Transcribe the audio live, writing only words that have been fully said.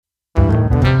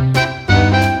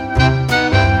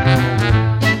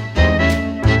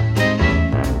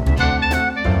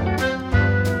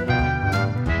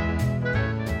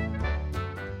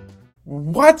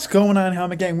What's going on,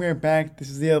 Helmet Gang? We're back. This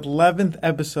is the 11th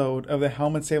episode of the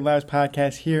Helmet Save Lives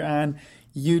podcast here on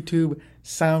YouTube,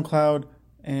 SoundCloud,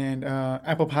 and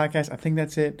Apple Podcasts. I think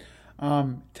that's it.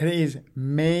 Today is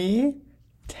May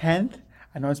 10th.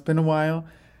 I know it's been a while.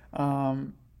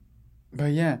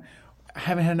 But yeah, I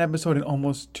haven't had an episode in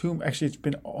almost it's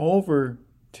been over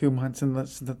 2 months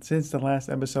since the last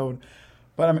episode.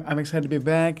 But I'm excited to be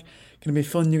back. Going to be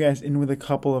filling you guys in with a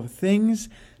couple of things,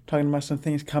 talking about some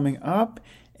things coming up,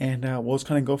 and we'll just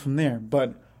kind of go from there.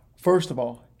 But first of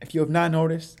all, if you have not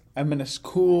noticed, I'm in a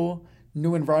cool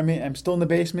new environment. I'm still in the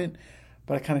basement,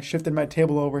 but I kind of shifted my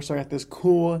table over, so I got this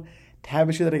cool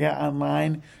tapestry that I got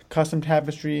online, custom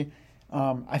tapestry.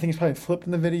 I think it's probably flipped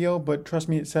in the video, but trust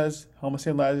me, it says Helmet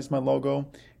Save Lives is my logo.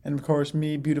 And of course,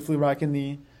 me beautifully rocking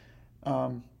the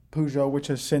Peugeot, which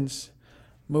has since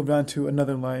moved on to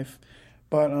another life.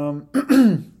 But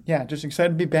yeah, just excited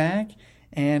to be back.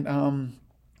 And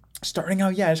starting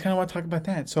out, I just kind of want to talk about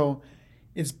that. So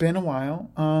it's been a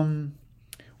while.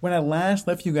 When I last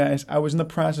left you guys, I was in the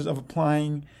process of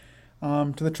applying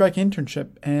to the Trek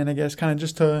internship. And I guess kind of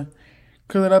just to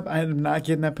clear it up, I ended up not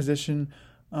getting that position.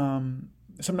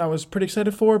 Something I was pretty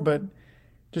excited for, but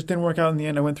just didn't work out in the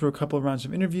end. I went through a couple of rounds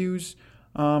of interviews.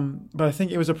 But I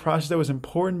think it was a process that was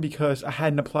important because I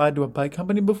hadn't applied to a bike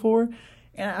company before.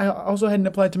 And I also hadn't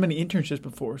applied to many internships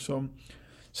before. So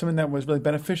something that was really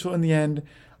beneficial in the end.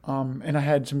 And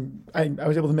I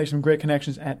was able to make some great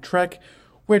connections at Trek,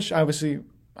 which obviously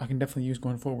I can definitely use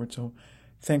going forward. So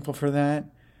thankful for that.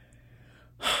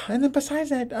 And then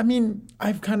besides that, I mean,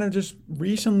 I've kind of just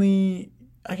recently,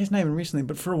 I guess not even recently,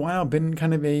 but for a while, been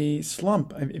kind of a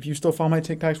slump. If you still follow my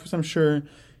TikToks, which I'm sure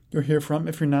you'll hear from.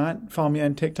 If you're not, follow me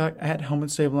on TikTok at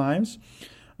Helmet Save Lives.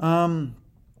 In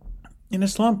a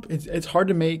slump, it's hard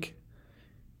to make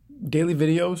daily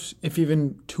videos, if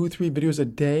even 2-3 videos a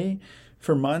day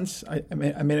for months. I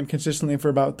made them consistently for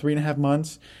about 3.5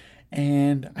 months.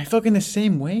 And I felt in the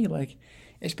same way, like,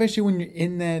 especially when you're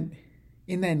in that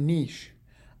niche,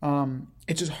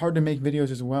 it's just hard to make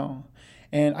videos as well.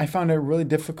 And I found it really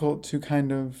difficult to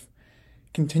kind of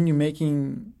continue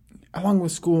making, along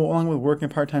with school, along with working a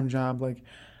part-time job. Like,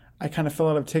 I kind of fell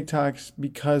out of TikToks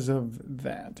because of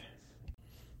that.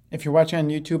 If you're watching on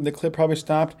YouTube, the clip probably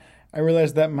stopped. I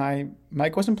realized that my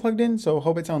mic wasn't plugged in, so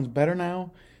hope it sounds better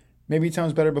now. Maybe it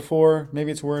sounds better before,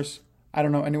 maybe it's worse. I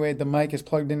don't know. Anyway, the mic is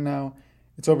plugged in now.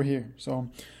 It's over here. So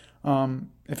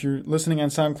if you're listening on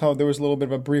SoundCloud, there was a little bit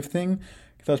of a brief thing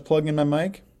because I was plugging in my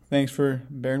mic. Thanks for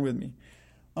bearing with me.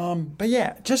 But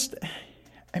yeah,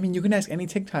 you can ask any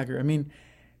TikToker. I mean,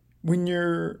 when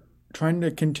you're trying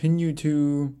to continue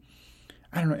to,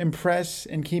 impress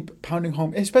and keep pounding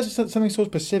home, especially something so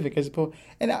specific as opposed,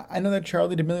 and I know that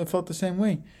Charli D'Amelio felt the same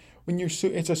way. When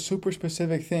it's a super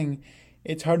specific thing,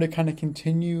 it's hard to kind of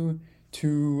continue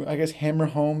to, I guess, hammer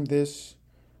home this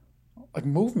like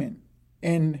movement.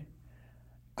 And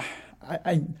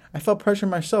I felt pressure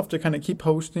myself to kind of keep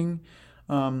posting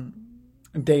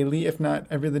daily, if not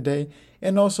every other day.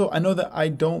 And also, I know that I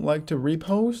don't like to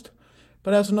repost,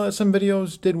 but I also know that some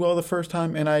videos did well the first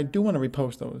time, and I do want to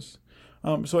repost those.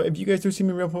 So if you guys do see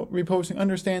me reposting,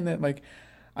 understand that, like,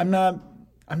 I'm not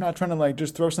trying to, like,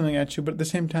 just throw something at you, but at the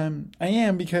same time, I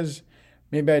am, because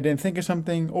maybe I didn't think of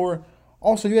something. Or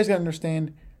also, you guys got to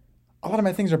understand, a lot of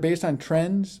my things are based on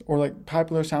trends or, like,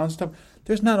 popular sound stuff.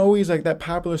 There's not always, like, that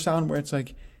popular sound where it's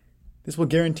like, this will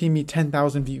guarantee me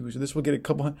 10,000 views, or this will get a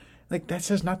couple hundred. Like, that's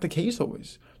just not the case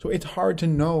always. So it's hard to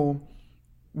know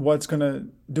what's going to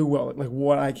do well, like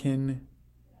what I can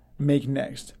make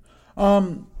next.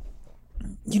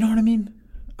 You know what I mean?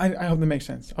 I hope that makes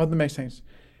sense.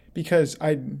 Because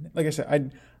I'm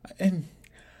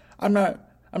not,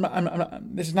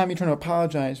 this is not me trying to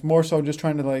apologize, more so just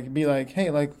trying to, like, be like,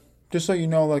 hey, like, just so you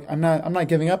know, like, I'm not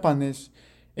giving up on this.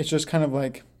 It's just kind of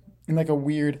like in like a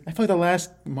weird, I feel like the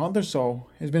last month or so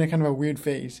has been a kind of a weird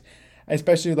phase,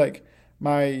 especially like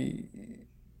my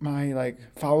like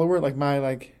follower, like my,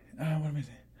 like, what am I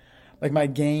saying? Like my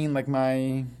gain, like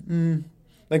my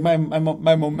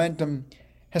momentum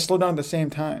has slowed down at the same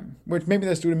time, which maybe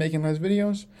that's due to making less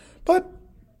videos, but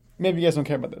maybe you guys don't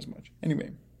care about that as much. Anyway,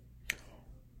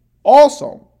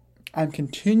 also, I'm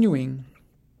continuing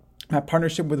my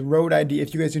partnership with Road ID.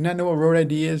 If you guys do not know what Road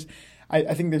ID is,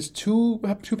 I think there's two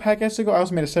podcasts ago, I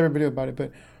also made a separate video about it,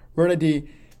 but Road ID,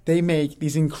 they make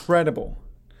these incredible,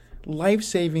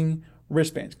 life-saving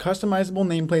wristbands, customizable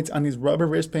nameplates on these rubber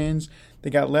wristbands. They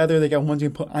got leather, they got ones you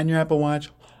can put on your Apple Watch,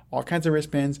 all kinds of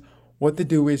wristbands. What they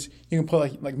do is you can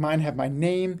put, like mine have my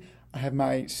name, I have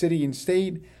my city and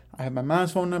state, I have my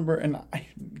mom's phone number, and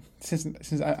since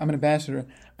I'm an ambassador,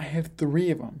 I have 3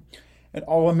 of them. and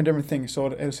all of them are different things.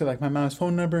 So it'll say like my mom's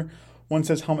phone number. One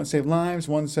says helmet save lives.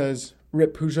 One says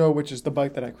RIP Peugeot, which is the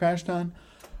bike that I crashed on.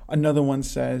 Another one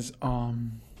says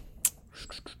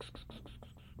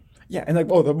yeah, and like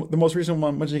the most recent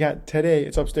one, which I got today,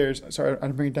 it's upstairs. Sorry, I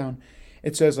didn't bring it down.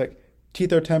 It says like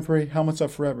teeth are temporary, helmets are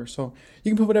forever. So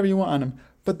you can put whatever you want on them.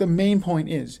 But the main point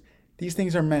is these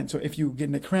things are meant so if you get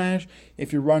in a crash,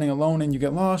 if you're running alone and you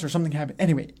get lost or something happens,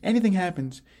 anyway, anything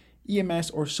happens, EMS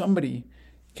or somebody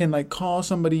can like call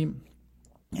somebody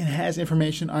and has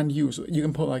information on you. So you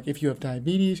can put like if you have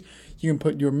diabetes, you can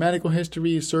put your medical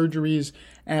history, surgeries,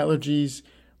 allergies,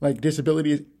 like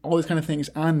disabilities, all these kind of things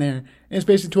on there. And it's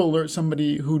basically to alert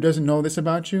somebody who doesn't know this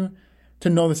about you to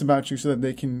know this about you so that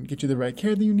they can get you the right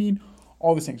care that you need,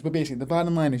 all these things. But basically, the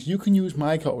bottom line is you can use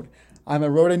my code. I'm a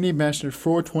Road ID Ambassador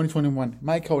for 2021.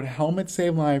 My code, Helmet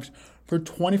Save Lives, for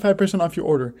 25% off your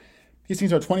order. These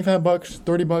things are $25,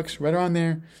 $30, right around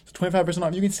there. So 25%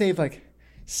 off. You can save like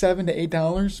 $7 to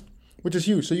 $8, which is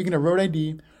huge. So you can get a Road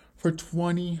ID for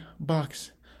 $20.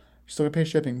 Still gotta pay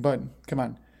shipping, but come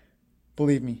on.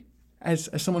 Believe me, as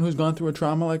someone who's gone through a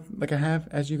trauma like I have,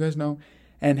 as you guys know,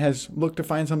 and has looked to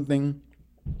find something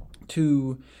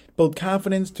to build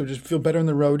confidence, to just feel better on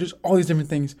the road, just all these different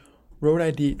things, Road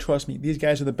ID, trust me, these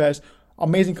guys are the best.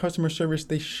 Amazing customer service.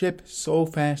 They ship so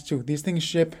fast too. These things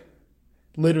ship,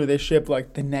 literally they ship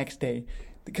like the next day.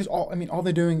 Because all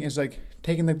they're doing is like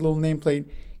taking the little nameplate,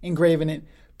 engraving it,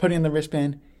 putting it in the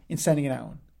wristband, and sending it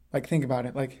out. Like think about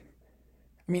it. Like,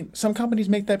 some companies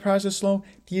make that process slow.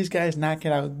 These guys knock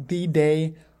it out the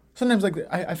day. Sometimes like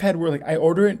I've had where like I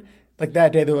order it like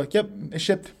that day. They're like, "Yep, it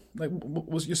shipped. Like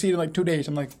you'll see it in like 2 days."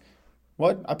 I'm like,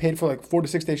 "What? I paid for like 4 to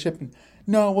 6 days shipping."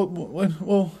 No,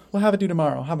 we'll have it due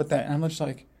tomorrow. How about that? And I'm just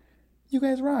like, "You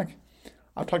guys rock."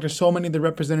 I've talked to so many of the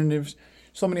representatives,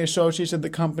 so many associates of the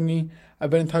company. I've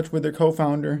been in touch with their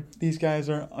co-founder. These guys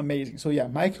are amazing. So yeah,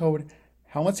 my code,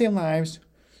 Helmet Save Lives,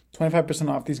 25%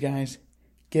 off these guys.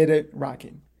 Get it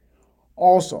rocking.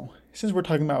 Also, since we're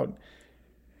talking about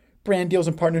brand deals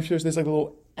and partnerships, there's like a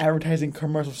little advertising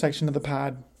commercial section of the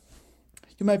pod.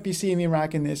 You might be seeing me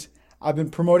rocking this. I've been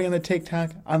promoting on the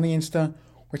TikTok, on the Insta,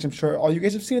 which I'm sure all you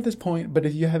guys have seen at this point, but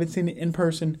if you haven't seen it in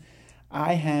person,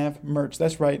 I have merch.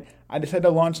 That's right. I decided to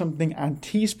launch something on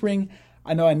Teespring.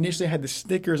 I know I initially had the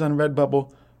stickers on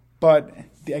Redbubble, but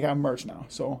I got merch now.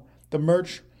 So the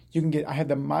merch you can get, I had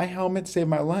the My Helmet Save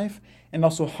My Life and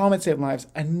also Helmet Save Lives.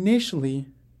 Initially,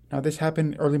 now this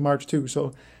happened early March too,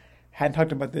 so hadn't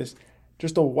talked about this.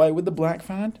 Just the white with the black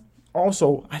font.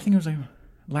 Also, I think it was like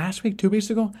last week, 2 weeks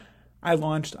ago, I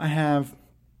have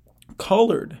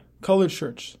colored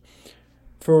shirts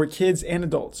for kids and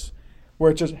adults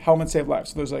where it's just Helmet Save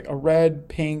Lives. So there's like a red,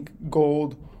 pink,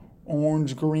 gold,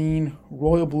 orange, green,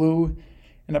 royal blue,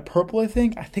 and a purple, I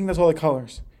think. I think that's all the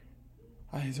colors.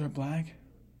 Is there a black?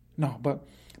 No, but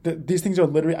these things are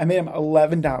literally, I made them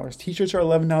 $11. T-shirts are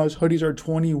 $11. Hoodies are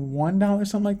 $21,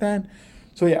 something like that.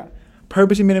 So yeah,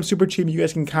 purposely made them super cheap. You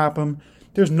guys can cop them.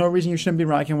 There's no reason you shouldn't be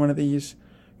rocking one of these.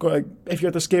 Go like, if you're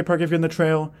at the skate park, if you're in the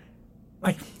trail,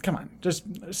 like, come on, just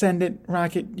send it,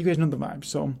 rock it. You guys know the vibes.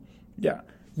 So yeah,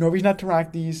 no reason not to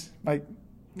rock these. Like,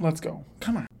 let's go.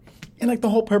 Come on. And like the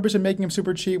whole purpose of making them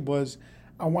super cheap was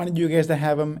I wanted you guys to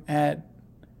have them at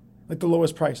like the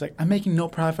lowest price. Like I'm making no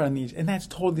profit on these, and that's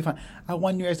totally fine. I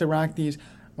want you guys to rock these. I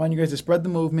want you guys to spread the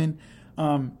movement.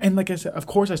 And like I said, of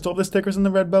course, I still have the stickers in the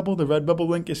Redbubble. The Redbubble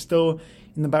link is still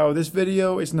in the bio of this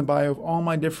video. It's in the bio of all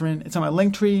my different. It's on my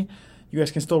link tree. You guys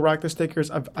can still rock the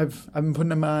stickers. I've been putting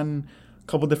them on a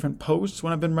couple different posts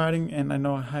when I've been riding, and I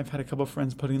know I've had a couple of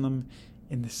friends putting them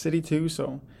in the city too.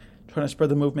 So trying to spread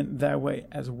the movement that way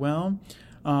as well.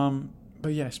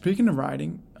 But yeah, speaking of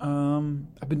riding,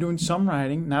 I've been doing some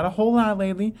riding, not a whole lot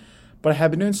lately, but I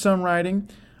have been doing some riding.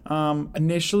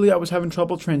 Initially, I was having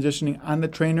trouble transitioning on the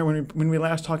trainer. When we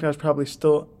last talked, I was probably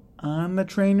still on the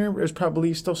trainer. There's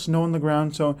probably still snow on the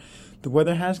ground, so the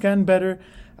weather has gotten better.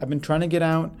 I've been trying to get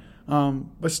out,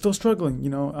 but still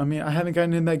struggling. I haven't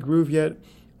gotten in that groove yet.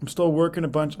 I'm still working a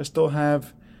bunch. I still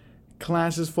have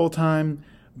classes full time,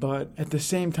 but at the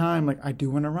same time, like I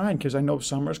do want to ride because I know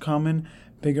summer's coming.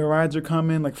 Bigger rides are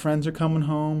coming, like friends are coming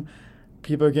home.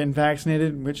 People are getting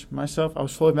vaccinated, which myself, I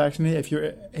was fully vaccinated. If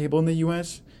you're able in the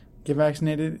U.S., get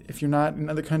vaccinated. If you're not in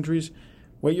other countries,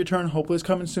 wait your turn. Hopefully it's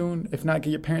coming soon. If not,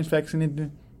 get your parents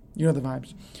vaccinated. You know the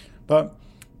vibes. But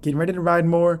getting ready to ride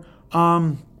more.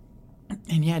 And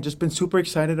yeah, just been super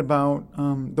excited about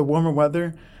the warmer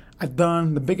weather.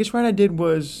 The biggest ride I did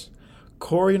was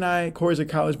Corey's a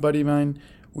college buddy of mine.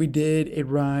 We did a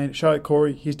ride. Shout out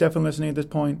Corey. He's definitely listening at this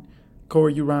point.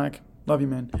 Corey, you rock. Love you,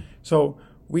 man. So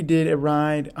we did a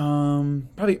ride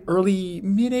probably early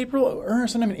mid-April or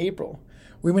sometime in April.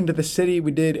 We went to the city.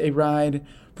 We did a ride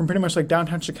from pretty much like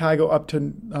downtown Chicago up to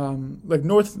like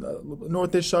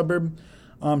northish suburb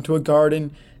to a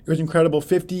garden. It was incredible.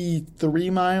 53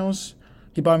 miles.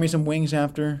 He bought me some wings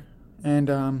after, and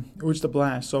it was just a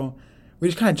blast. So we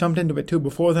just kind of jumped into it too.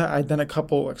 Before that, I'd done a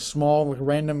couple like small, like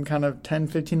random kind of 10,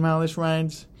 15 mile-ish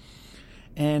rides.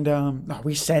 And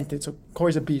we sent it. So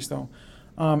Corey's a beast though.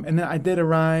 And then I did a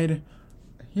ride.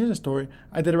 Here's a story.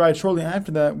 I did a ride shortly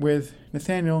after that with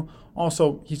Nathaniel.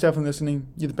 Also, he's definitely listening.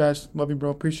 You're the best. Love you, bro.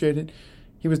 Appreciate it.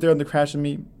 He was there on the crash with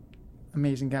me.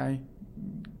 Amazing guy.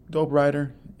 Dope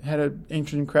rider. Had an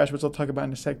interesting crash, which I'll talk about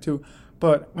in a sec too.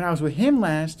 But when I was with him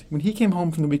last, when he came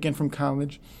home from the weekend from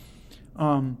college, we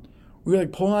were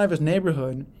like pulling out of his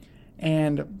neighborhood,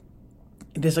 and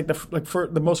this for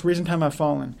the most recent time I've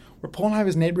fallen. We're pulling out of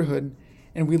his neighborhood,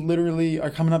 and we literally are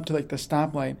coming up to like the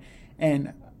stoplight.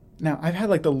 And now I've had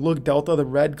like the Look Delta, the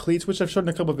red cleats, which I've showed in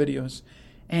a couple of videos,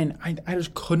 and I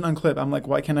just couldn't unclip. I'm like,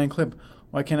 why can't I unclip?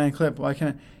 Why can't I unclip? Why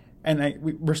can't I?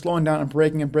 And we're slowing down and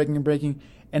braking and braking and braking,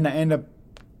 and I end up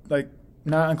like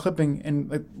not unclipping,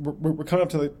 and like we're coming up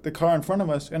to the car in front of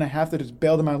us, and I have to just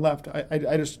bail to my left.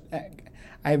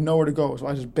 I have nowhere to go, so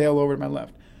I just bail over to my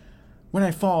left. When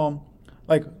I fall,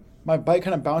 like my bike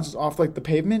kind of bounces off like the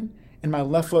pavement, and my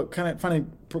left foot kind of finally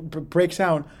breaks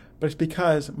out, but it's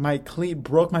because my cleat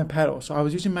broke my pedal. So I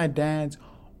was using my dad's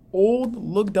old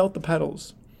Look Delta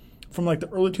pedals from like the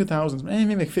early 2000s,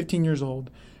 maybe like 15 years old,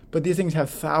 but these things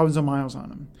have thousands of miles on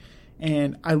them.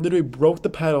 And I literally broke the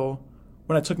pedal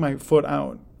when I took my foot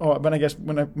out. Oh, but I guess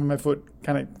when my foot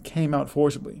kind of came out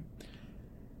forcibly.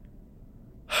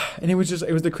 And it was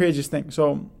the craziest thing.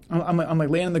 So I'm like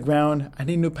laying on the ground. I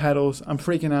need new pedals. I'm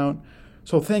freaking out.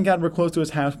 So thank God we're close to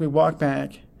his house. We walk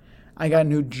back. I got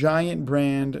new Giant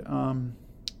brand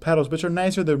pedals, which are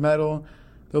nicer. They're metal.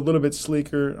 They're a little bit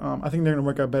sleeker. I think they're going to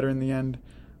work out better in the end.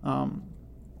 So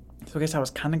I guess I was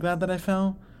kind of glad that I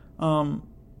fell.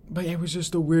 But it was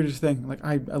just the weirdest thing. Like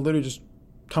I literally just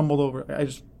tumbled over. I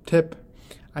just tip.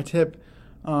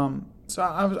 So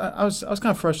I was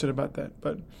kind of frustrated about that.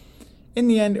 But in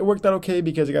the end, it worked out okay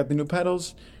because I got the new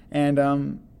pedals. And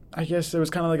I guess it was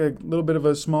kind of like a little bit of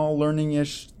a small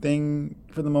learning-ish thing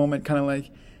for the moment. Kind of like,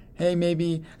 hey,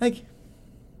 maybe, like,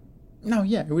 no,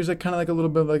 yeah. It was like kind of like a little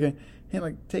bit of like a, hey,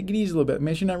 like, take it easy a little bit.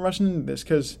 Make sure you're not rushing into this,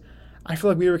 because I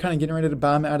feel like we were kind of getting ready to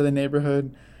bomb out of the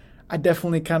neighborhood. I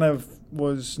definitely kind of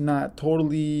was not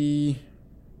totally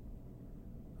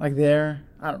like there.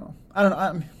 I don't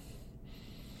know.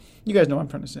 You guys know what I'm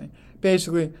trying to say.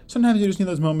 Basically, sometimes you just need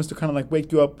those moments to kind of like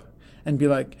wake you up and be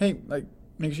like, hey, like,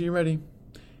 make sure you're ready.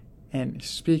 And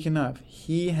speaking of,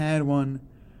 he had one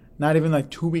not even like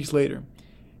 2 weeks later.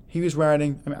 He was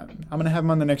riding, I mean, I'm going to have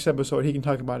him on the next episode. He can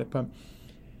talk about it. But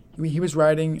he was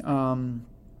riding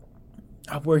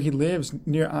up where he lives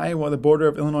near Iowa, the border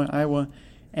of Illinois, Iowa.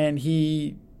 And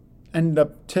he ended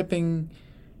up tipping.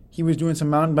 He was doing some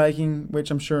mountain biking, which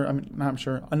I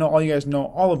know all you guys know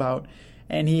all about.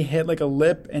 And he hit like a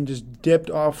lip and just dipped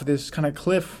off this kind of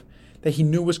cliff that he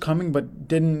knew was coming but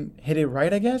didn't hit it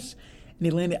right, I guess. And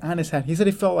he landed on his head. He said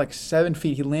he fell like 7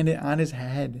 feet. He landed on his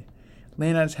head.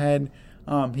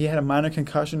 He had a minor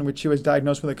concussion, which he was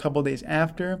diagnosed with a couple of days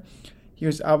after. He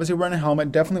was obviously wearing a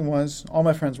helmet. Definitely was. All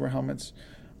my friends wear helmets.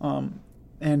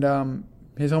 And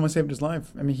his helmet saved his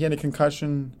life. I mean, he had a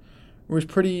concussion. It was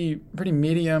pretty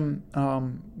medium,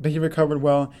 but he recovered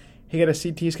well. He got a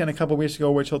CT scan a couple of weeks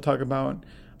ago, which he'll talk about.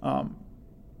 And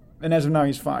as of now,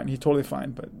 he's fine. He's totally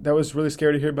fine. But that was really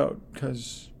scary to hear about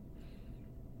because,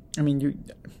 I mean,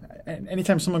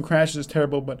 anytime someone crashes is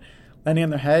terrible, but landing on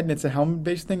their head and it's a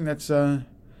helmet-based thing, that's a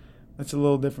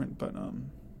little different. But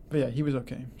yeah, he was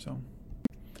okay. So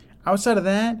outside of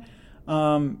that,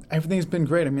 everything's been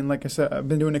great. I mean, like I said, I've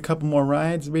been doing a couple more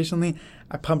rides recently.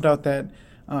 I pumped out that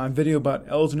video about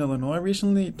Elsden, Illinois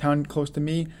recently, a town close to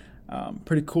me.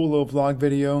 Pretty cool little vlog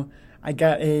video. I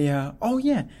got a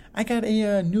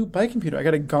new bike computer. I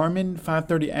got a Garmin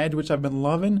 530 Edge, which I've been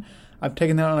loving. I've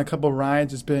taken that on a couple of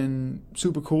rides. It's been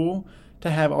super cool to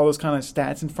have all those kind of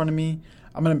stats in front of me.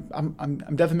 I'm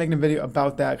definitely making a video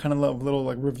about that, kind of little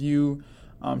like review,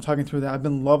 talking through that. I've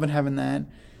been loving having that.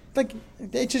 Like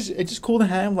it's just cool to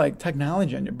have like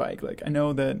technology on your bike. Like I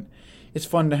know that it's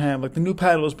fun to have like the new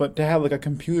pedals, but to have like a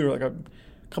computer, like a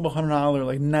couple $100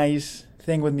 like nice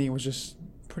thing with me was just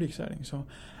pretty exciting. So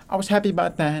I was happy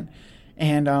about that.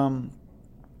 And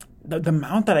the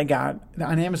mount that I got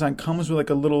on Amazon comes with like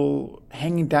a little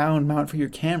hanging down mount for your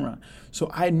camera. So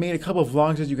I had made a couple of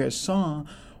vlogs, as you guys saw.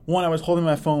 One, I was holding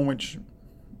my phone, which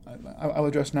I'll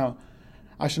address now.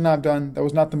 I should not have done. That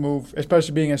was not the move,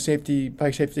 especially being a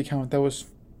bike safety account. That was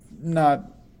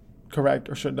not correct,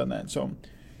 or should have done that. So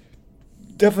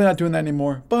definitely not doing that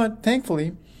anymore. But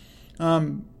thankfully,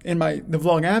 in the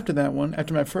vlog after that one,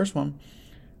 after my first one,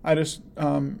 I just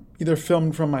either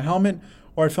filmed from my helmet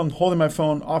or I filmed holding my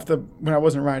phone when I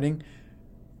wasn't riding.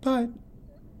 But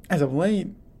as of late,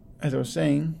 as I was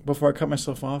saying before I cut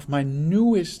myself off, my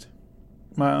newest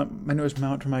mount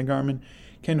for my Garmin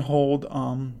can hold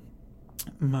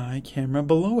my camera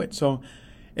below it. So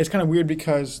it's kind of weird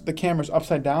because the camera's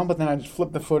upside down, but then I just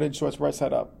flip the footage so it's right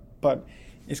side up. But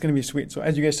it's going to be sweet. So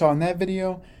as you guys saw in that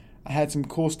video, I had some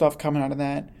cool stuff coming out of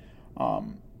that.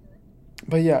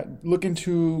 But yeah, looking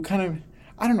to kind of,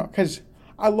 I don't know, because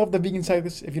I love the Vegan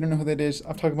Cyclist. If you don't know who that is,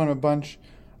 I've talked about him a bunch.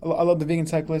 I love the Vegan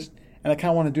Cyclist, and I kind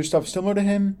of want to do stuff similar to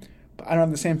him, but I don't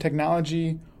have the same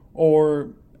technology or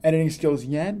editing skills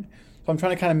yet. So I'm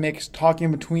trying to kind of mix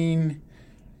talking between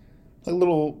like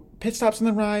little pit stops on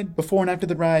the ride, before and after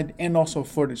the ride, and also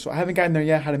footage. So I haven't gotten there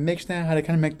yet, how to mix that, how to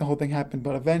kind of make the whole thing happen,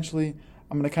 but eventually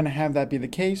I'm going to kind of have that be the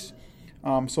case.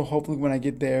 So hopefully when I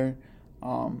get there,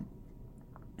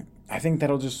 I think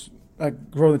that'll just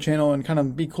grow the channel and kind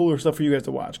of be cooler stuff for you guys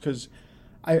to watch. Because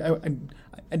and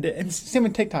same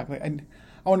with TikTok. Like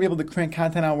I want to be able to crank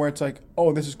content out where it's like,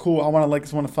 oh, this is cool. I want to like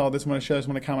this. I want to follow this. I want to share this. I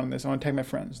want to comment on this. I want to tag my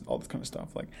friends. All this kind of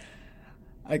stuff. Like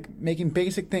making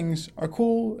basic things are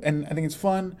cool, and I think it's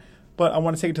fun. But I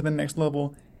want to take it to the next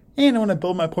level, and I want to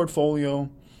build my portfolio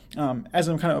as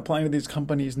I'm kind of applying to these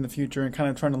companies in the future and kind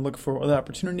of trying to look for other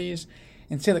opportunities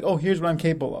and say like, oh, here's what I'm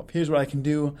capable of. Here's what I can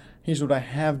do. Here's what I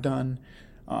have done,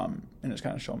 and just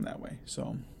kind of show them that way.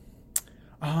 So,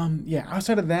 yeah.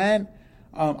 Outside of that,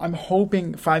 I'm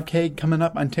hoping 5K coming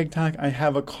up on TikTok. I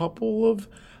have a couple of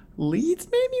leads,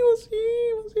 maybe. We'll see.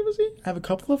 I have a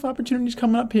couple of opportunities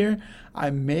coming up here. I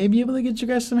may be able to get you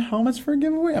guys some helmets for a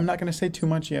giveaway. I'm not going to say too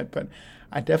much yet, but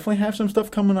I definitely have some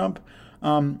stuff coming up.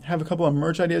 Have a couple of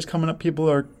merch ideas coming up. People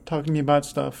are talking to me about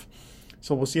stuff,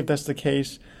 so we'll see if that's the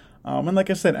case. And like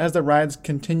I said, as the rides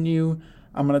continue,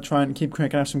 I'm going to try and keep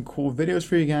cranking out some cool videos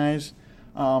for you guys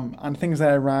on things that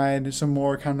I ride. Some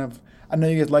more kind of, I know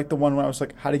you guys like the one where I was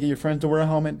like, how to get your friends to wear a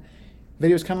helmet.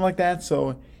 Videos kind of like that.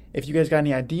 So if you guys got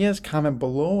any ideas, comment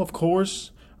below, of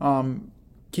course.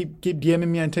 Keep DMing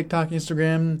me on TikTok,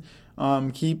 Instagram.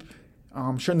 Keep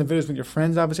sharing the videos with your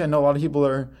friends, obviously. I know a lot of people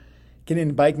are getting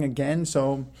into biking again,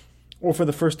 or for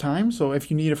the first time. So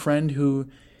if you need a friend who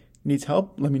needs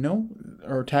help, let me know,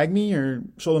 or tag me, or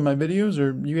show them my videos,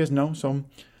 or you guys know. So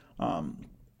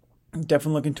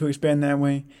definitely looking to expand that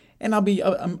way. And I'll be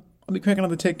cranking out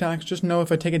the TikToks. Just know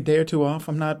if I take a day or two off,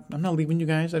 I'm not leaving you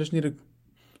guys. I just need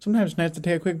sometimes it's nice to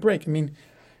take a quick break. I mean,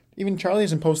 even Charlie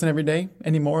isn't posting every day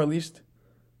anymore, at least.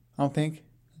 I don't think.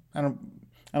 I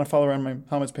don't follow around my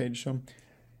helmets page, so.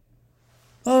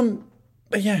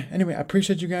 But yeah, anyway, I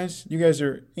appreciate you guys. You guys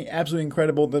are absolutely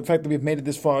incredible. The fact that we've made it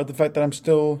this far, the fact that I'm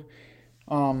still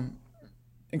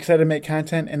excited to make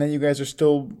content, and that you guys are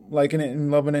still liking it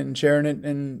and loving it and sharing it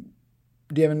and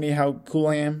DMing me how cool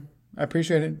I am. I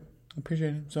appreciate it.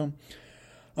 So,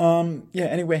 yeah,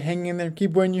 anyway, hang in there.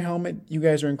 Keep wearing your helmet. You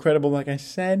guys are incredible, like I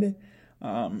said.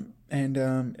 And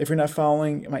if you're not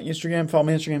following my Instagram, follow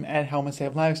my Instagram at Helmet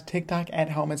Save Lives, TikTok at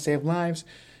Helmet Save Lives.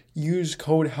 Use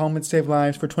code Helmet Save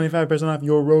Lives for 25% off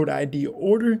your road ID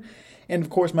order. And of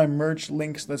course, my merch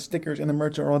links, the stickers and the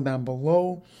merch are all down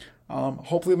below.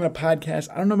 Hopefully, I'm going to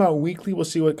podcast. I don't know about weekly. We'll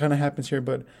see what kind of happens here,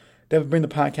 but definitely bring the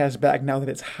podcast back now that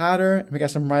it's hotter. And we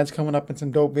got some rides coming up and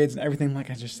some dope vids and everything, like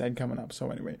I just said, coming up.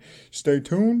 So anyway, stay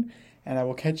tuned, and I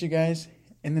will catch you guys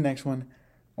in the next one.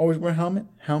 Always wear a helmet.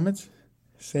 Helmets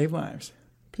save lives.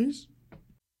 Peace.